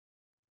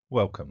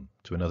Welcome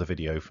to another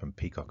video from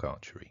Peacock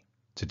Archery.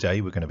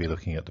 Today we're going to be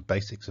looking at the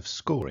basics of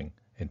scoring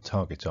in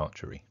target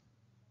archery.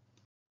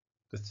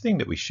 The thing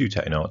that we shoot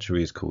at in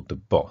archery is called the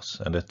boss,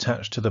 and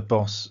attached to the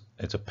boss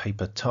is a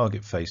paper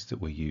target face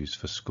that we use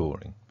for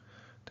scoring.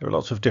 There are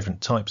lots of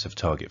different types of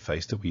target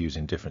face that we use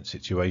in different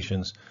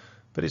situations,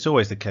 but it's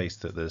always the case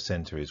that the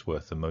center is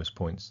worth the most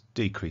points,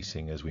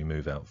 decreasing as we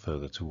move out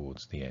further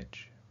towards the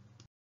edge.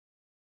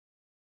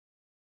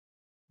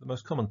 The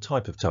most common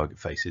type of target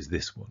face is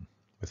this one,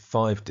 with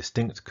 5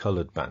 distinct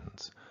coloured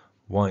bands: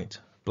 white,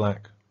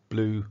 black,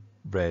 blue,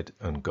 red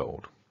and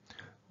gold.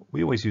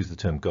 We always use the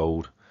term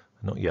gold,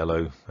 not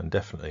yellow, and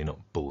definitely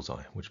not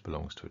bullseye, which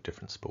belongs to a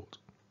different sport.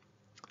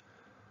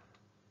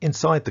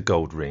 Inside the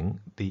gold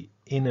ring, the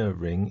inner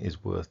ring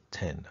is worth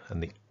 10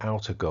 and the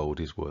outer gold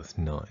is worth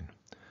 9.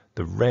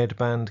 The red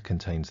band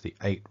contains the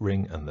 8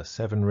 ring and the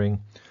 7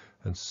 ring,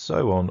 and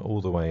so on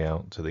all the way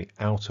out to the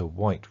outer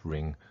white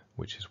ring,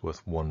 which is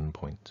worth 1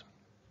 point.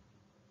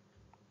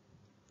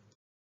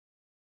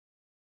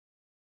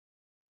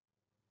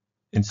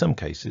 In some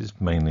cases,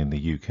 mainly in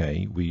the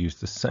UK, we use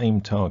the same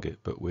target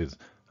but with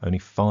only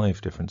 5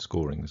 different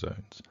scoring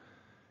zones.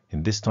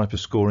 In this type of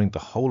scoring, the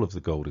whole of the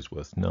gold is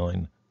worth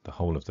 9, the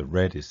whole of the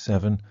red is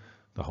 7,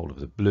 the whole of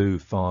the blue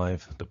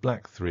 5, the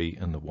black 3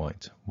 and the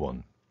white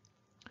 1.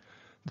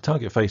 The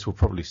target face will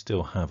probably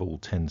still have all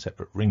 10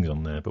 separate rings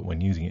on there, but when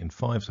using it in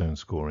 5-zone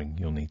scoring,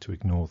 you'll need to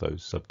ignore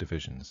those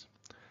subdivisions.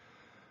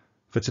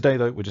 For today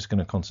though, we're just going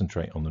to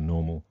concentrate on the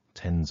normal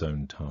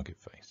 10-zone target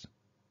face.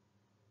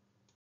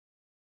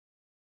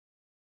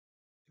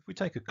 If we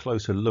take a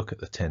closer look at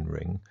the 10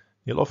 ring,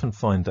 you'll often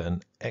find that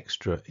an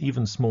extra,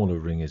 even smaller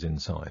ring is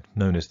inside,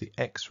 known as the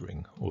X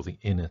ring or the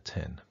inner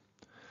 10.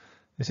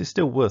 This is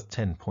still worth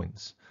 10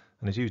 points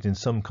and is used in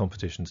some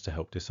competitions to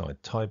help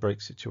decide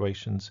tie-break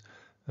situations,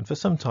 and for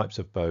some types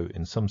of bow,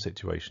 in some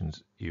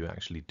situations, you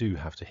actually do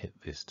have to hit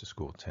this to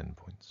score 10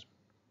 points.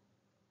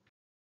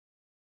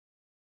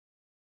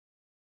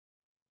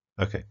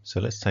 Okay, so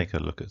let's take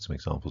a look at some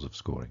examples of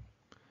scoring.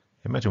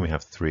 Imagine we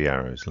have 3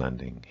 arrows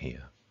landing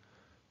here.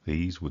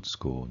 These would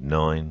score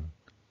 9,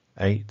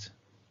 8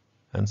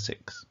 and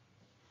 6.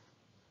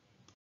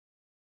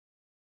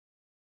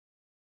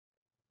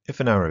 If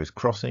an arrow is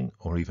crossing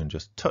or even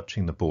just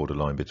touching the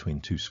borderline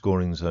between 2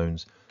 scoring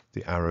zones,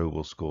 the arrow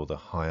will score the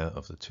higher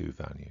of the 2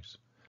 values.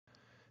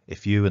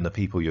 If you and the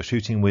people you're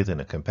shooting with in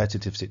a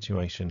competitive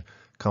situation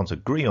can't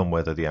agree on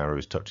whether the arrow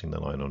is touching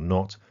the line or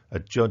not, a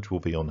judge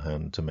will be on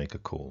hand to make a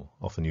call,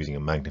 often using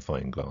a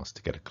magnifying glass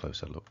to get a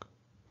closer look.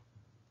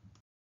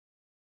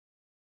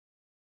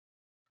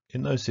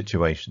 In those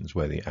situations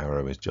where the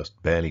arrow is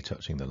just barely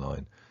touching the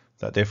line,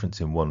 that difference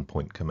in 1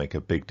 point can make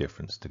a big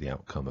difference to the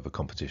outcome of a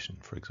competition,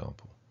 for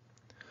example.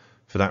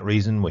 For that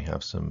reason, we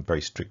have some very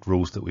strict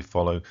rules that we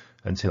follow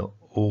until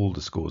all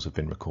the scores have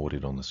been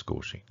recorded on the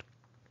score sheet.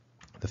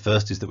 The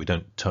first is that we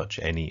don't touch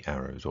any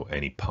arrows or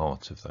any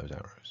part of those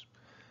arrows.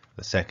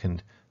 The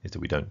second is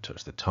that we don't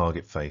touch the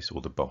target face or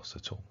the boss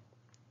at all.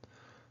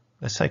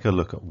 Let's take a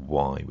look at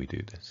why we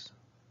do this.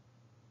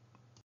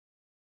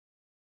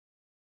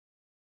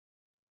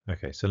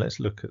 Okay, so let's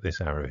look at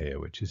this arrow here,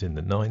 which is in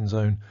the 9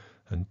 zone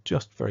and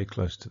just very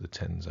close to the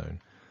 10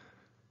 zone.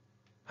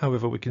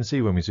 However, we can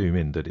see when we zoom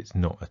in that it's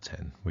not a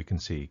 10. We can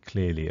see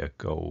clearly a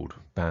gold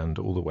band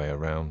all the way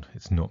around.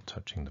 It's not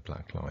touching the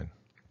black line.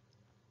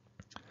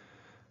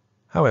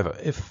 However,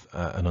 if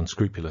an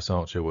unscrupulous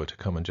archer were to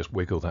come and just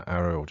wiggle that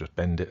arrow or just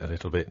bend it a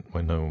little bit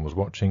when no one was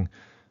watching,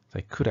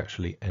 they could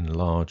actually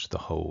enlarge the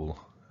hole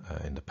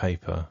in the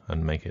paper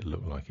and make it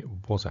look like it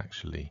was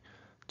actually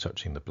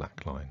touching the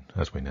black line,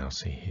 as we now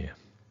see here.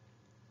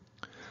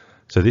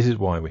 So this is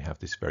why we have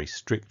this very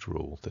strict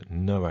rule that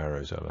no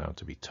arrows are allowed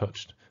to be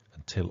touched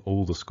until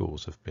all the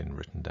scores have been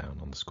written down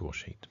on the score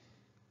sheet.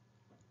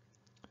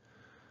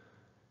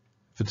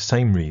 For the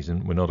same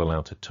reason, we're not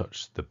allowed to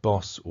touch the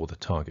boss or the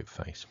target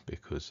face,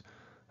 because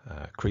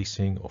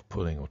creasing or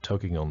pulling or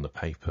tugging on the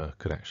paper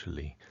could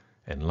actually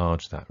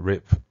enlarge that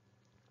rip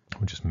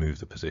or just move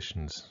the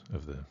positions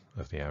of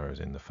the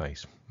arrows in the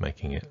face,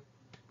 making it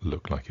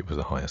look like it was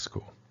a higher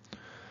score.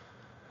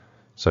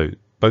 So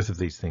both of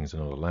these things are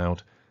not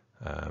allowed,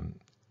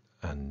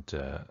 and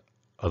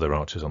other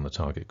archers on the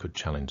target could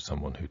challenge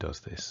someone who does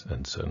this,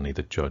 and certainly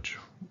the judge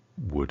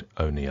would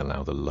only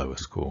allow the lower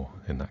score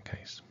in that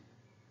case.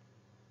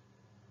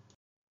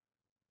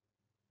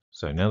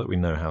 So now that we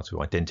know how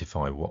to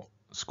identify what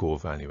score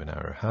value an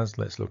arrow has,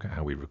 let's look at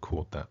how we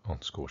record that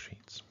on score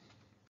sheets.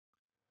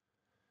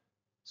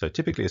 So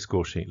typically a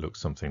score sheet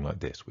looks something like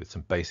this, with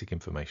some basic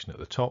information at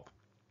the top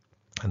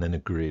and then a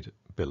grid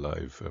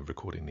below for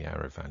recording the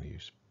arrow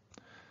values.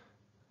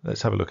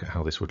 Let's have a look at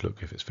how this would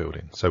look if it's filled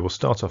in. So we'll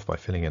start off by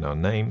filling in our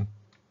name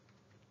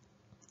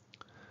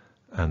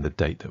and the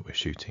date that we're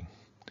shooting.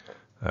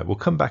 We'll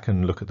come back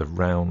and look at the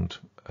round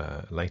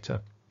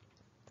later.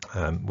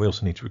 We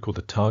also need to record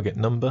the target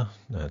number.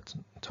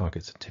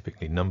 Targets are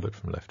typically numbered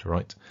from left to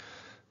right.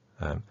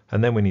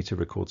 And then we need to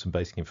record some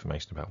basic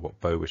information about what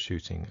bow we're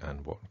shooting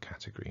and what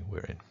category we're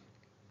in.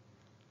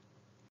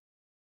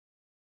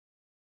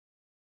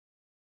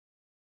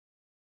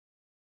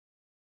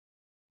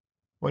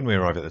 When we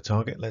arrive at the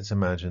target, let's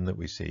imagine that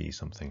we see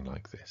something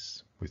like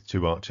this, with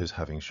two archers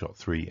having shot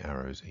 3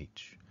 arrows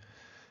each.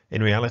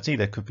 In reality,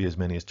 there could be as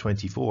many as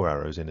 24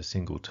 arrows in a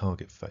single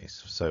target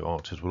face, so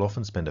archers will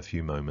often spend a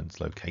few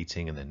moments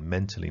locating and then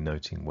mentally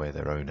noting where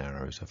their own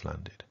arrows have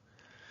landed.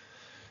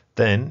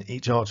 Then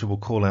each archer will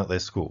call out their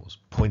scores,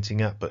 pointing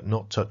at but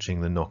not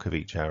touching the nock of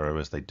each arrow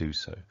as they do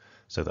so,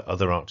 so that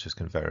other archers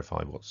can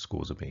verify what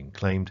scores are being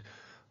claimed,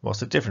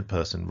 whilst a different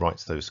person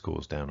writes those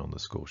scores down on the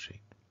score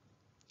sheet.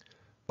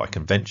 By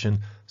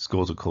convention,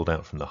 scores are called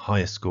out from the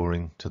highest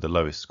scoring to the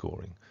lowest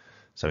scoring.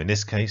 So in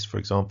this case, for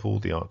example,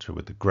 the archer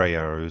with the grey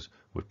arrows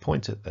would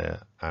point at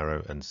their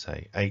arrow and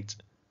say 8,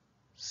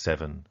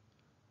 7,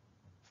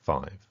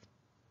 5.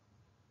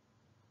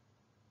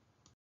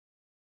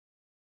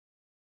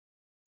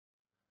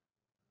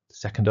 The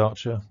second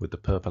archer with the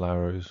purple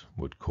arrows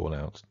would call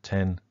out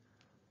 10,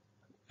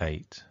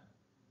 8,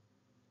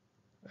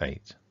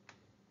 8.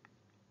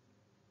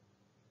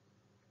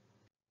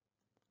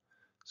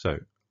 So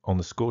on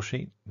the score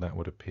sheet, that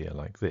would appear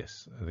like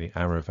this, the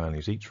arrow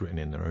values each written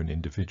in their own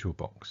individual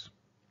box.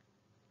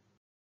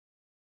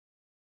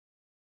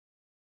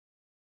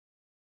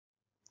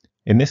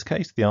 In this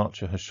case, the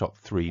archer has shot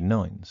 3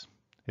 9s.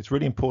 It's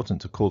really important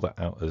to call that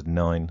out as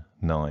 9,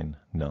 9,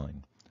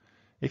 9.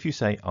 If you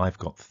say, I've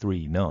got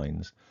 3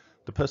 9s,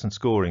 the person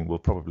scoring will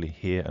probably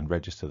hear and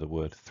register the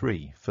word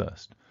 3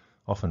 first,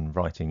 often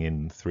writing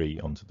in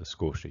 3 onto the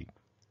score sheet.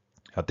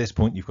 At this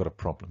point, you've got a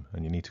problem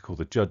and you need to call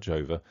the judge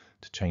over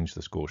to change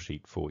the score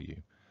sheet for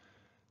you.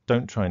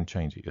 Don't try and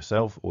change it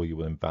yourself or you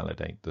will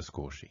invalidate the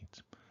score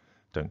sheet.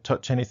 Don't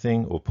touch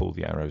anything or pull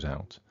the arrows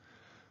out.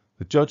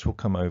 The judge will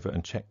come over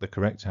and check the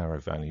correct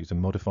arrow values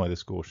and modify the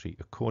score sheet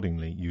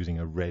accordingly using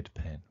a red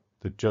pen.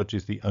 The judge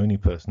is the only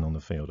person on the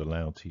field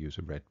allowed to use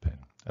a red pen,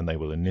 and they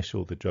will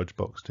initial the judge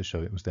box to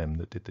show it was them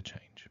that did the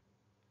change.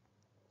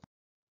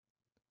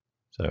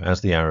 So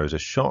as the arrows are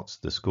shot,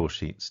 the score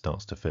sheet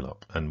starts to fill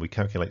up, and we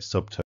calculate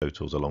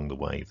subtotals along the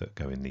way that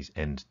go in these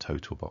end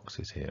total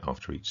boxes here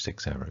after each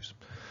 6 arrows.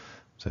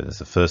 So there's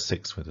the first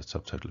 6 with a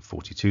subtotal of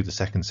 42, the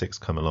second 6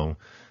 come along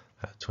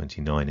at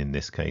 29 in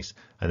this case,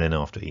 and then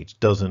after each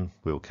dozen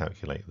we'll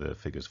calculate the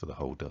figures for the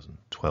whole dozen.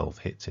 12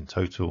 hits in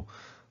total,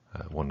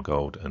 1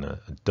 gold, and a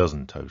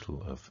dozen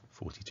total of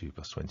 42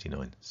 plus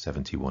 29,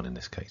 71 in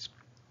this case.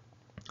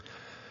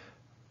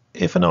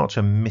 If an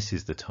archer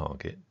misses the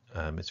target,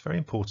 it's very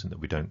important that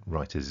we don't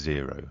write a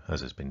 0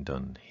 as has been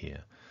done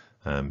here,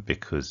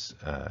 because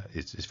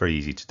it's very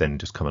easy to then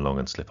just come along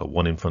and slip a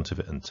 1 in front of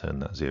it and turn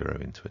that 0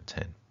 into a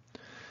 10.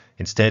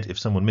 Instead, if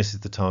someone misses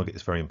the target,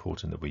 it's very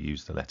important that we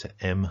use the letter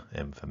M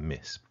for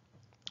miss,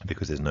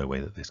 because there's no way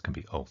that this can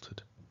be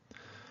altered.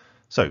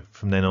 So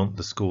from then on,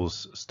 the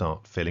scores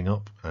start filling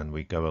up and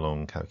we go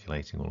along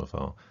calculating all of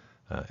our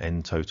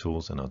end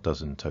totals and our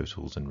dozen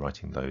totals and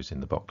writing those in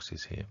the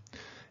boxes here.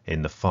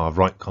 In the far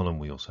right column,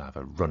 we also have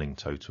a running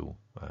total,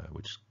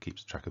 which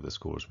keeps track of the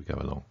score as we go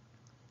along.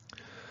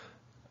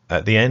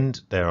 At the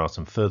end, there are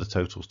some further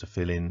totals to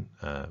fill in,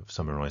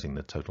 summarizing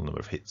the total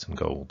number of hits and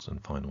golds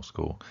and final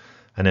score.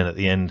 And then at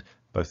the end,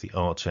 both the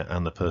archer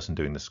and the person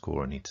doing the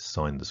score need to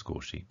sign the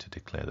score sheet to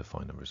declare the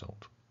final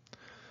result.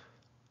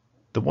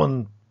 The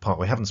one part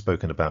we haven't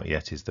spoken about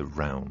yet is the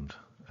round.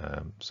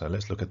 So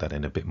let's look at that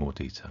in a bit more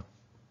detail.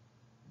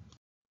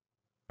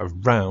 A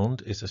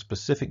round is a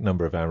specific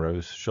number of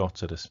arrows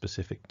shot at a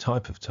specific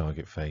type of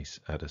target face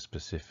at a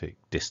specific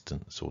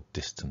distance or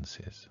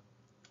distances.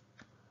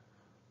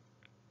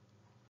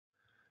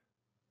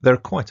 There are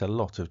quite a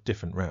lot of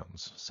different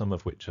rounds, some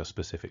of which are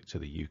specific to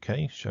the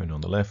UK, shown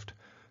on the left,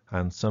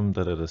 and some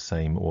that are the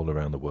same all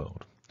around the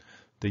world.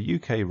 The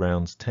UK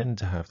rounds tend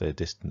to have their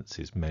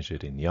distances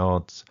measured in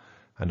yards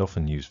and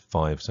often use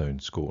 5-zone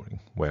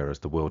scoring, whereas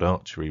the World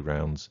Archery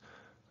rounds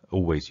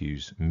always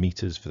use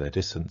meters for their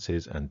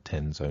distances and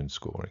 10-zone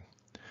scoring.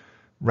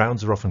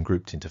 Rounds are often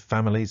grouped into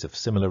families of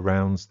similar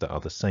rounds that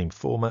are the same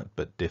format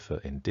but differ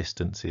in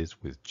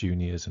distances, with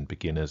juniors and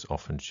beginners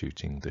often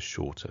shooting the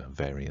shorter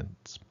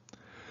variants.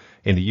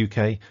 In the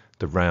UK,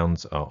 the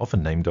rounds are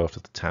often named after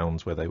the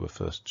towns where they were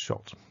first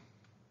shot.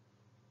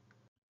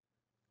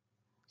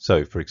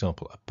 So, for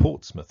example, a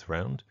Portsmouth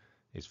round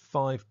is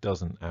 5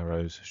 dozen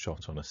arrows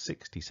shot on a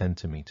 60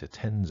 centimetre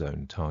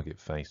 10-zone target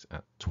face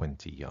at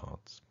 20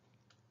 yards.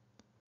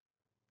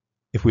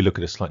 If we look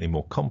at a slightly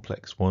more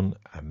complex one,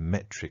 a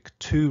metric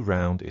 2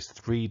 round is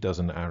 3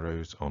 dozen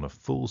arrows on a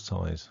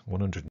full-size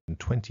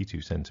 122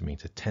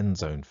 centimetre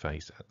 10-zone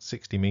face at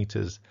 60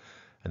 metres,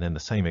 and then the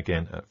same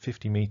again at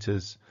 50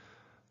 metres.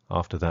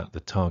 After that,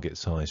 the target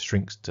size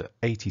shrinks to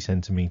 80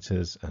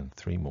 centimetres and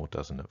 3 more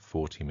dozen at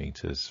 40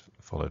 metres,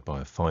 followed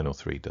by a final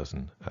 3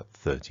 dozen at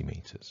 30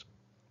 metres.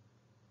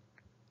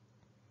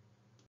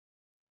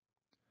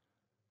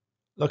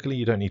 Luckily,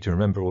 you don't need to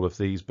remember all of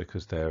these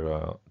because there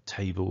are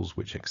tables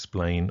which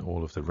explain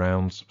all of the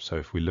rounds. So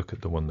if we look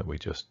at the one that we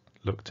just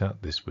looked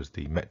at, this was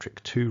the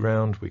metric 2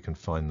 round. We can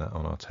find that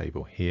on our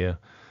table here.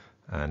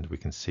 And we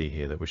can see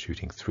here that we're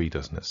shooting 3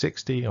 dozen at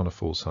 60 on a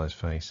full-size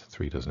face,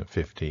 3 dozen at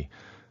 50,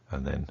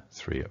 and then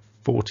 3 at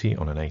 40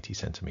 on an 80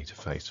 centimetre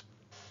face.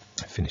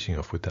 finishing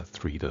off with that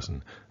 3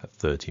 dozen at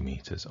 30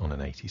 metres on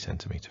an 80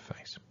 centimetre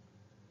face.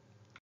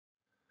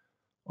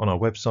 On our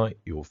website,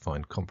 you'll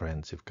find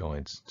comprehensive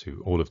guides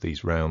to all of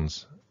these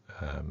rounds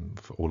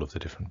for all of the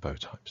different bow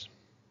types.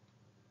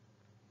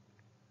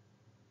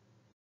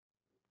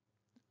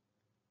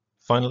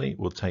 Finally,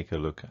 we'll take a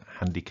look at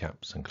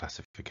handicaps and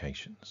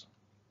classifications.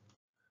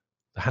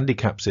 The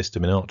handicap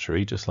system in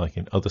archery, just like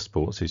in other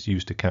sports, is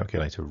used to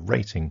calculate a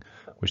rating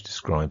which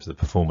describes the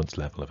performance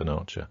level of an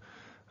archer.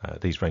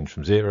 These range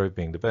from 0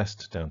 being the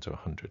best down to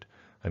 100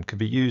 and can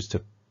be used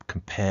to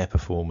compare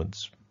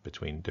performance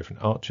between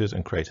different archers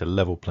and create a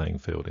level playing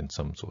field in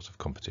some sorts of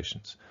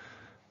competitions.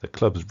 The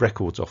club's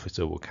records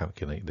officer will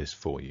calculate this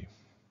for you.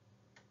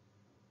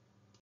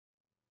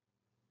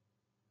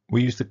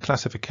 We use the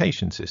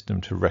classification system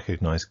to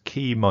recognise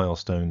key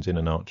milestones in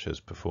an archer's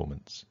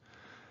performance.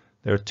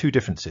 There are two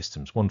different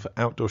systems, one for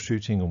outdoor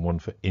shooting and one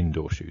for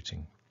indoor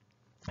shooting.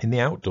 In the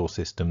outdoor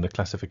system, the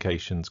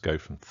classifications go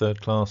from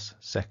third class,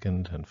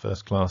 second and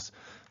first class,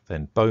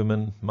 then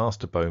bowman,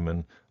 master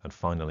bowman, and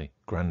finally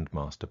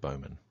grandmaster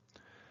bowman.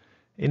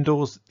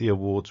 Indoors, the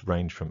awards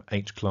range from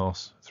H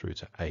class through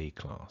to A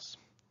class.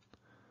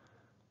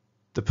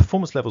 The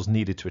performance levels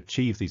needed to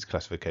achieve these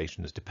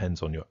classifications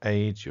depends on your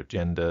age, your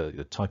gender,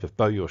 the type of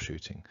bow you're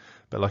shooting,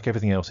 but like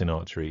everything else in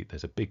archery,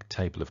 there's a big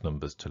table of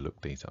numbers to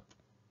look these up.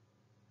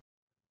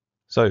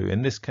 So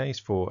in this case,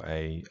 for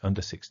a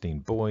under 16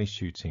 boy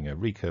shooting a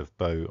recurve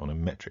bow on a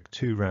metric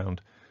 2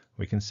 round,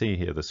 we can see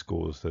here the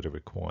scores that are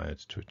required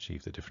to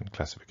achieve the different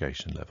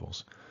classification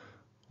levels.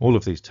 All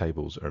of these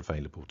tables are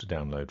available to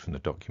download from the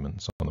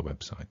documents on the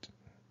website.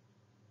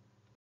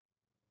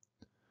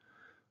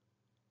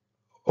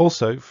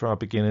 Also, for our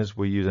beginners,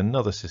 we use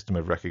another system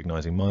of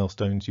recognizing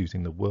milestones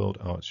using the World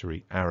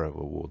Archery Arrow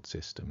Award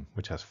system,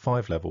 which has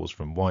 5 levels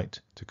from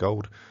white to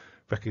gold,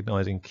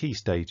 recognizing key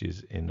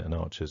stages in an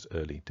archer's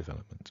early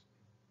development.